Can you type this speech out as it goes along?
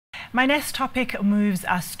My next topic moves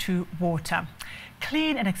us to water.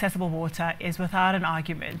 Clean and accessible water is without an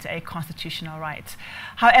argument a constitutional right.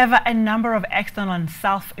 However, a number of external and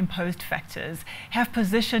self-imposed factors have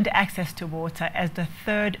positioned access to water as the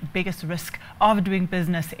third biggest risk of doing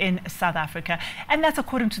business in South Africa, and that's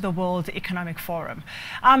according to the World Economic Forum.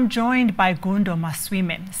 I'm joined by Gundo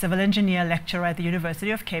Maswime, civil engineer lecturer at the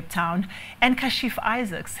University of Cape Town, and Kasief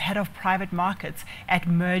Isaacs, head of private markets at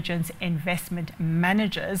Mergence Investment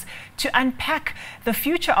Managers, to unpack the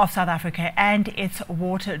future of South Africa and its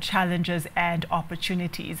water challenges and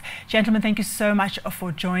opportunities. Gentlemen, thank you so much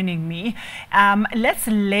for joining me. Let's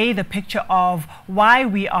lay the picture of why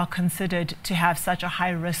we are considered to have such a high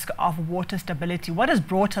risk of water stability. What has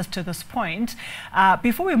brought us to this point?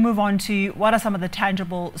 Before we move on to what are some of the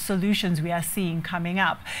tangible solutions we are seeing coming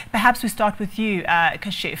up, perhaps we start with you,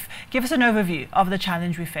 Kasief. Give us an overview of the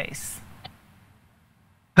challenge we face.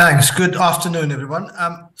 Thanks. Good afternoon, everyone.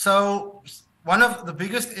 One of the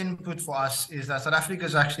biggest input for us is that South Africa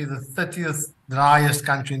is actually the 30th driest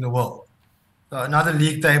country in the world. So another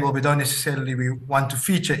league table we don't necessarily want to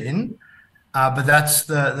feature in, but that's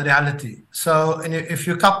the reality. So and if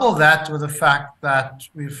you couple that with the fact that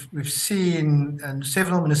we've seen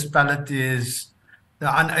several municipalities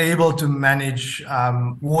that are unable to manage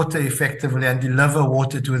water effectively and deliver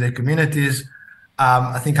water to their communities,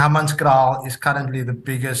 I think Hammanskraal is currently the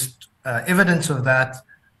biggest evidence of that.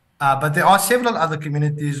 But there are several other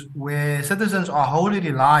communities where citizens are wholly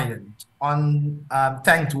reliant on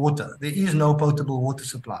tanked water. There is no potable water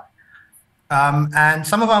supply. And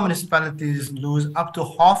some of our municipalities lose up to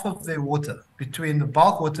half of their water between the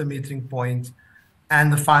bulk water metering point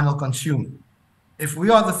and the final consumer. If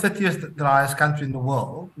we are the 30th driest country in the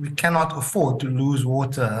world, we cannot afford to lose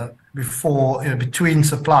water between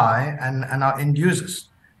supply and our end users.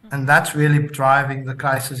 And that's really driving the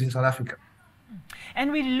crisis in South Africa.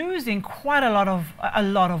 And we're losing quite a lot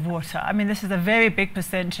of water. I mean, this is a very big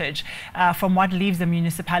percentage from what leaves the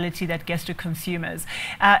municipality that gets to consumers.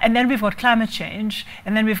 And then we've got climate change,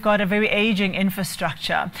 and then we've got a very aging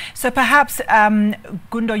infrastructure. So perhaps,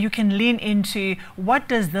 Gundo, you can lean into what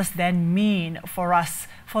does this then mean for us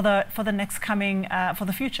for the next coming, for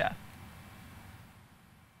the future?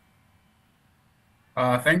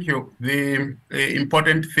 Thank you. The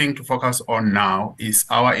important thing to focus on now is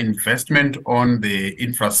our investment on the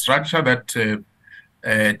infrastructure that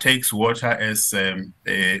takes water, as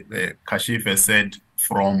Kasief has said,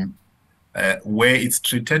 from where it's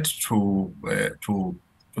treated to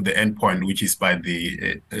the endpoint, which is by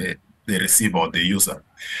the receiver or the user.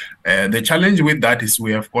 The challenge with that is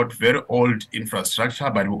we have got very old infrastructure,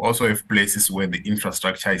 but we also have places where the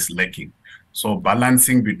infrastructure is lacking. So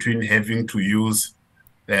balancing between having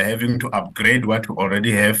to upgrade what we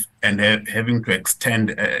already have and having to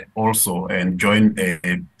extend also and join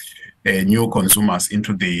new consumers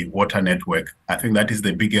into the water network. I think that is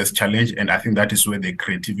the biggest challenge, and I think that is where the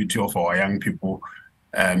creativity of our young people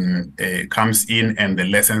comes in, and the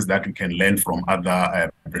lessons that we can learn from other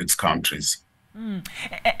BRICS countries.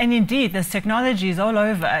 And indeed, there's technologies all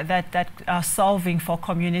over that are solving for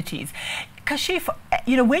communities. Kasief,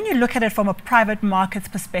 when you look at it from a private markets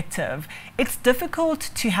perspective, it's difficult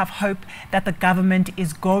to have hope that the government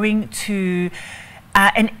is going to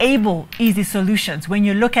enable easy solutions when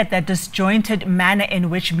you look at that disjointed manner in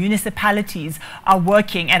which municipalities are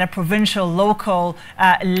working at a provincial, local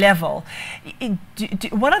level.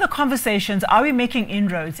 What are the conversations? Are we making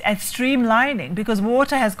inroads at streamlining? Because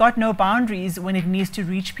water has got no boundaries when it needs to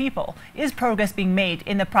reach people. Is progress being made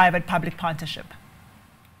in the private-public partnership?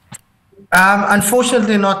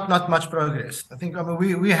 Unfortunately, not much progress. I think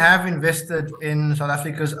we have invested in South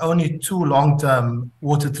Africa's only two long-term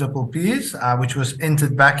water triple Ps, which was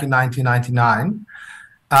entered back in 1999.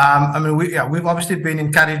 We've obviously been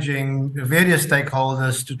encouraging various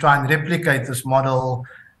stakeholders to try and replicate this model.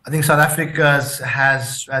 I think South Africa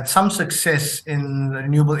has had some success in the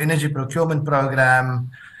renewable energy procurement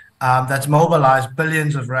program that's mobilized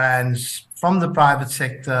billions of rands from the private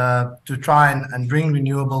sector to try and bring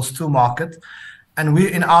renewables to market. And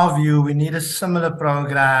in our view, we need a similar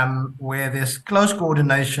program where there's close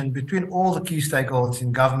coordination between all the key stakeholders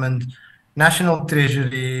in government, national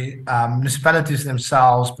treasury, municipalities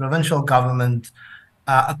themselves, provincial government,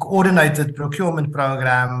 a coordinated procurement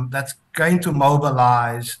program that's going to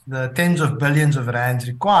mobilize the tens of billions of rands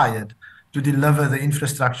required to deliver the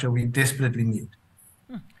infrastructure we desperately need.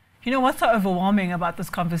 You know, what's so overwhelming about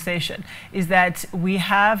this conversation is that we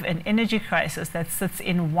have an energy crisis that sits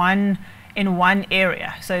in one in one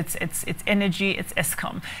area. So it's energy, it's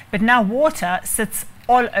Eskom. But now water sits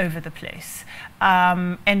all over the place.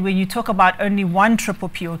 And when you talk about only one triple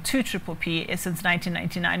P or two triple P since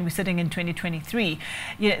 1999, we're sitting in 2023.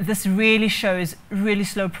 This really shows really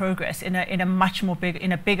slow progress in a much more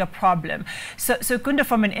bigger problem. So Gunda,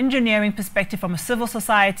 from an engineering perspective, from a civil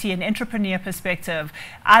society and entrepreneur perspective,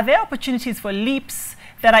 are there opportunities for leaps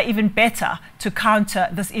that are even better to counter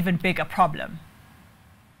this even bigger problem?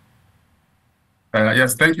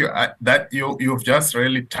 Yes, thank you. You've just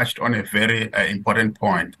really touched on a very important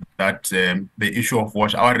point, that the issue of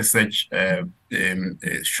water. Our research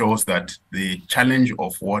shows that the challenge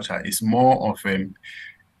of water is more of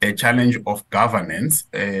a challenge of governance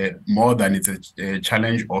more than it's a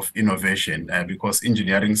challenge of innovation, because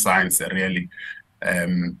engineering science really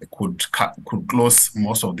could close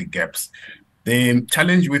most of the gaps. The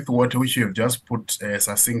challenge with water, which you have just put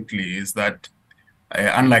succinctly, is that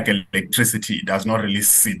unlike electricity, it does not really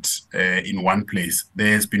sit in one place.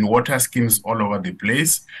 There's been water schemes all over the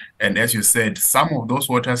place. And as you said, some of those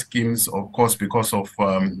water schemes, of course, because of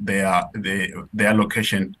their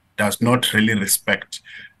location, does not really respect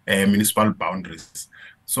municipal boundaries.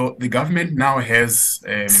 So the government now has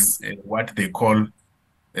what they call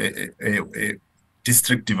a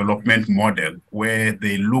district development model, where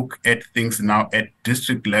they look at things now at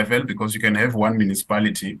district level, because you can have one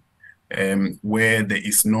municipality where there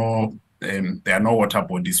are no water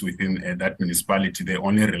bodies within that municipality. They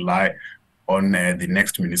only rely on the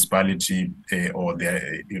next municipality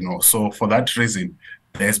So for that reason,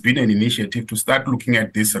 there's been an initiative to start looking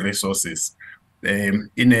at these resources in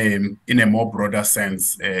a more broader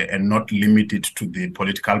sense, and not limited to the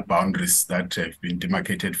political boundaries that have been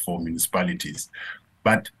demarcated for municipalities.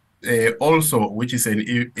 But also, which is an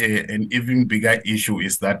even bigger issue,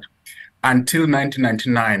 is that until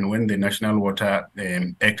 1999, when the National Water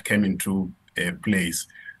Act came into place,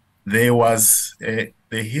 there was the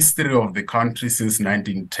history of the country since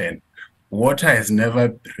 1910. Water has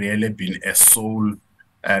never really been a sole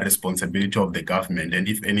responsibility of the government, and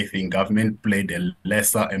if anything, government played a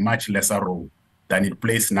much lesser role than it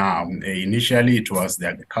plays now. Initially, it was the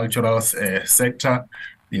agricultural sector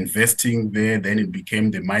investing there, then it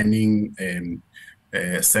became the mining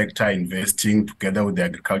sector investing together with the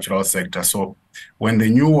agricultural sector. So when the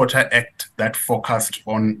new Water Act that focused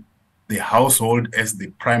on the household as the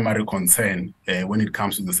primary concern when it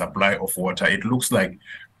comes to the supply of water, it looks like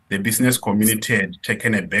the business community had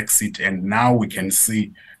taken a back seat, and now we can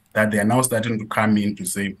see that they are now starting to come in to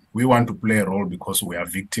say, we want to play a role because we are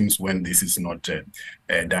victims when this is not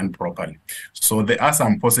done properly. So there are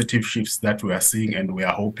some positive shifts that we are seeing, and we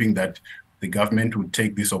are hoping that the government will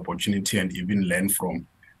take this opportunity and even learn from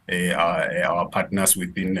our partners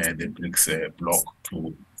within the BRICS bloc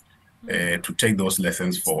to take those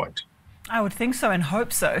lessons forward. I would think so and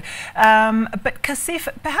hope so. But Kasief,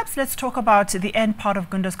 perhaps let's talk about the end part of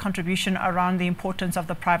Gunda's contribution around the importance of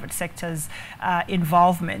the private sector's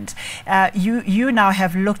involvement. You now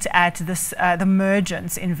have looked at this, the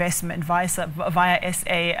Mergence investment via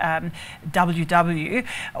SAWW.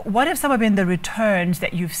 What have some of been the returns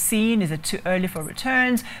that you've seen? Is it too early for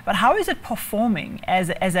returns? But how is it performing as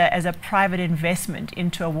a private investment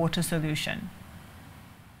into a water solution?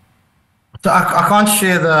 So I can't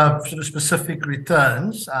share the sort of specific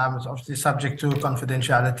returns. It's obviously subject to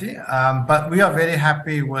confidentiality, but we are very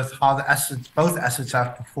happy with how both assets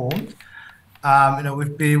have performed.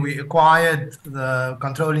 We acquired the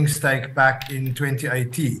controlling stake back in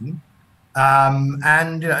 2018,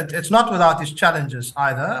 and it's not without its challenges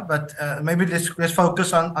either. But maybe let's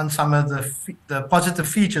focus on some of the positive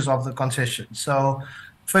features of the concession. So,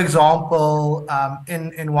 for example,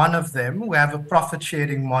 in one of them, we have a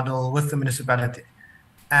profit-sharing model with the municipality.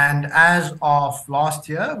 And as of last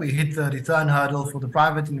year, we hit the return hurdle for the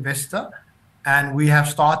private investor, and we have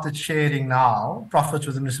started sharing now profits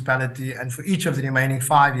with the municipality. And for each of the remaining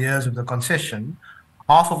 5 years of the concession,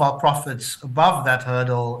 half of our profits above that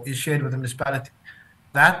hurdle is shared with the municipality.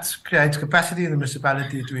 That creates capacity in the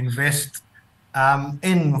municipality to invest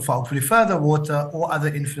in hopefully further water or other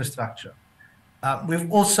infrastructure.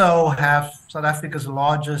 We've also have South Africa's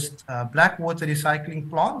largest black water recycling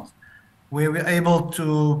plant, where we're able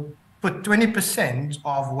to put 20%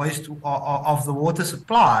 of waste of the water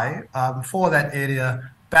supply for that area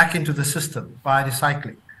back into the system by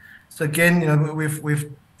recycling. So again, we've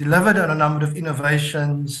delivered on a number of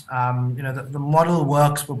innovations. The model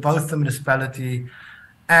works for both the municipality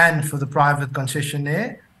and for the private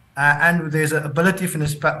concessionaire. And there's an ability for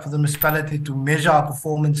the municipality to measure our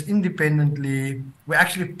performance independently. We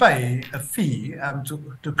actually pay a fee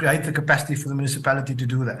to create the capacity for the municipality to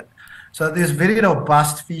do that. So there's very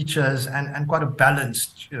robust features and quite a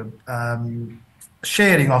balanced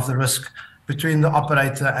sharing of the risk between the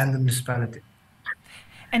operator and the municipality.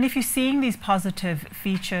 And if you're seeing these positive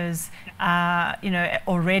features,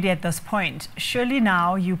 already at this point, surely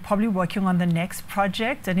now you're probably working on the next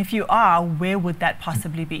project. And if you are, where would that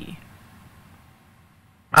possibly be?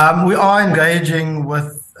 We are engaging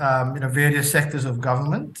with various sectors of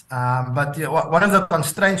government, but one of the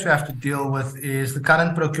constraints we have to deal with is the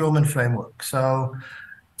current procurement framework. So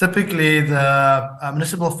typically, the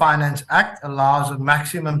Municipal Finance Act allows a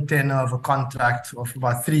maximum tenure of a contract of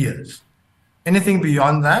about 3 years. Anything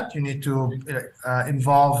beyond that, you need to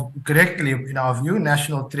involve directly, in our view,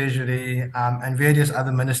 National Treasury and various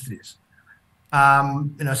other ministries.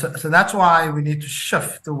 So that's why we need to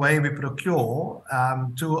shift the way we procure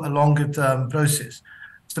to a longer-term process.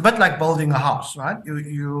 It's a bit like building a house, right?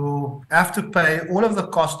 You have to pay all of the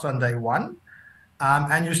costs on day one,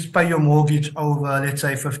 and you pay your mortgage over, let's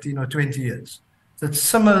say, 15 or 20 years. So it's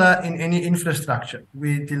similar in any infrastructure.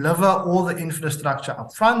 We deliver all the infrastructure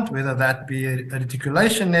up front, whether that be a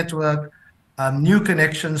reticulation network, new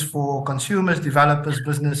connections for consumers, developers,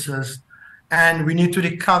 businesses, and we need to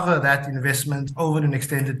recover that investment over an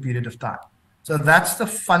extended period of time. So that's the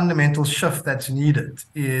fundamental shift that's needed,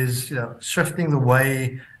 is shifting the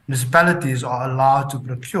way municipalities are allowed to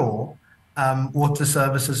procure water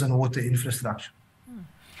services and water infrastructure.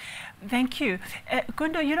 Thank you.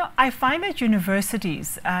 Gundo, I find that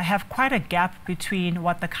universities have quite a gap between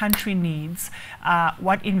what the country needs,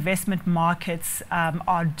 what investment markets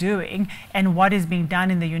are doing, and what is being done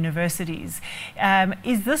in the universities.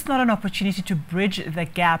 Is this not an opportunity to bridge the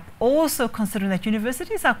gap, also considering that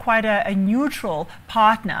universities are quite a neutral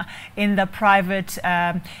partner in the private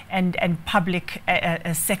and public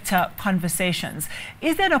sector conversations?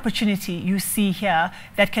 Is there an opportunity you see here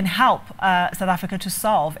that can help South Africa to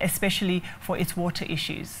solve, especially for its water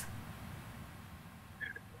issues?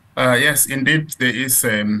 Yes, indeed, there is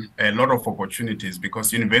a lot of opportunities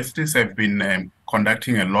because universities have been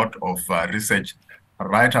conducting a lot of research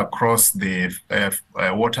right across the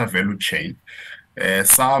water value chain.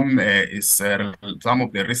 Some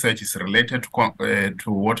of the research is related to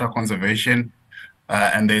water conservation,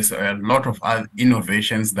 and there's a lot of other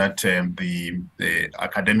innovations that the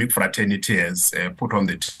academic fraternity has put on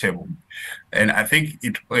the table. And I think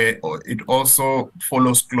it also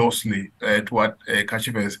follows closely to what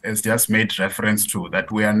Kasief has just made reference to,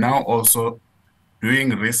 that we are now also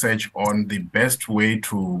doing research on the best way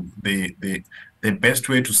to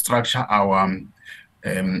structure our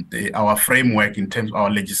framework, in terms of our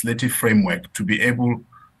legislative framework, to be able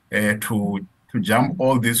to jump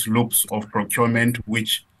all these loops of procurement,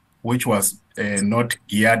 which was not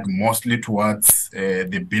geared mostly towards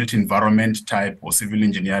the built environment type or civil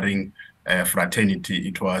engineering fraternity.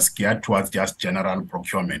 It was geared towards just general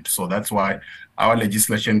procurement. So that's why our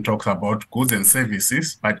legislation talks about goods and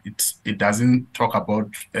services, but it doesn't talk about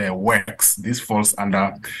works. This falls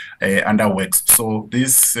under works. So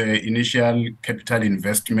these initial capital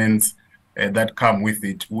investments that come with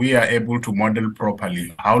it, we are able to model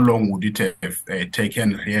properly how long would it have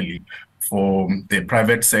taken really for the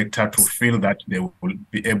private sector to feel that they will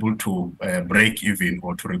be able to break even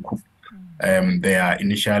or to recoup their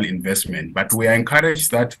initial investment. But we are encouraged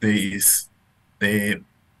that there is the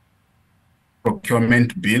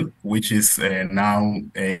procurement bill, which is now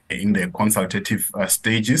in the consultative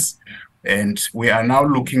stages, and we are now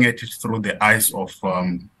looking at it through the eyes of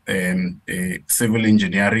civil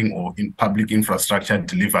engineering or in public infrastructure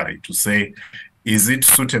delivery, to say, is it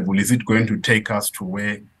suitable? Is it going to take us to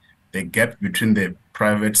where the gap between the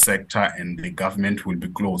private sector and the government will be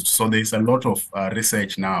closed? So there's a lot of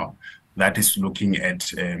research now that is looking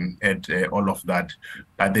at all of that.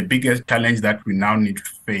 But the biggest challenge that we now need to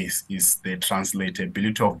face is the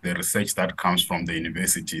translatability of the research that comes from the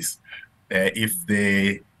universities. If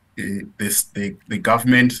the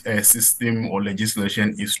government system or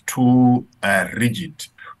legislation is too rigid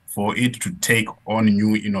for it to take on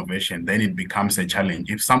new innovation, then it becomes a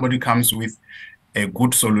challenge. If somebody comes with a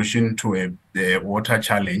good solution to a water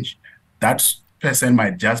challenge, that person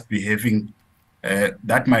might just be having,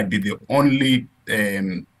 that might be the only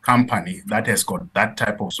company that has got that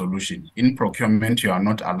type of solution. In procurement, you are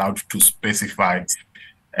not allowed to specify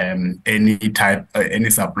any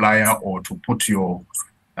supplier, or to put your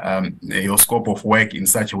scope of work in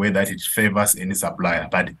such a way that it favors any supplier.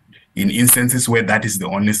 But in instances where that is the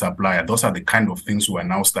only supplier, those are the kind of things we are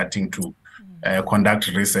now starting to conduct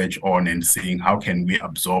research on, and seeing how can we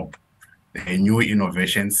absorb new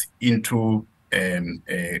innovations into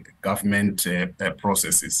government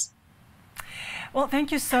processes. Well,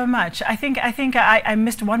 thank you so much. I think I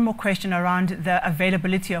missed one more question around the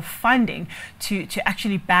availability of funding to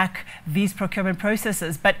actually back these procurement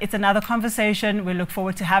processes, but it's another conversation. We look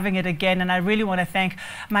forward to having it again, and I really want to thank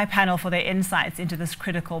my panel for their insights into this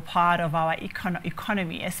critical part of our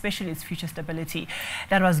economy, especially its future stability.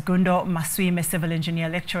 That was Gundo Maswime, Civil Engineer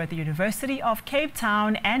Lecturer at the University of Cape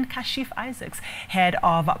Town, and Kasief Isaacs, Head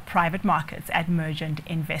of Private Markets at Mergence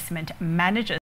Investment Managers.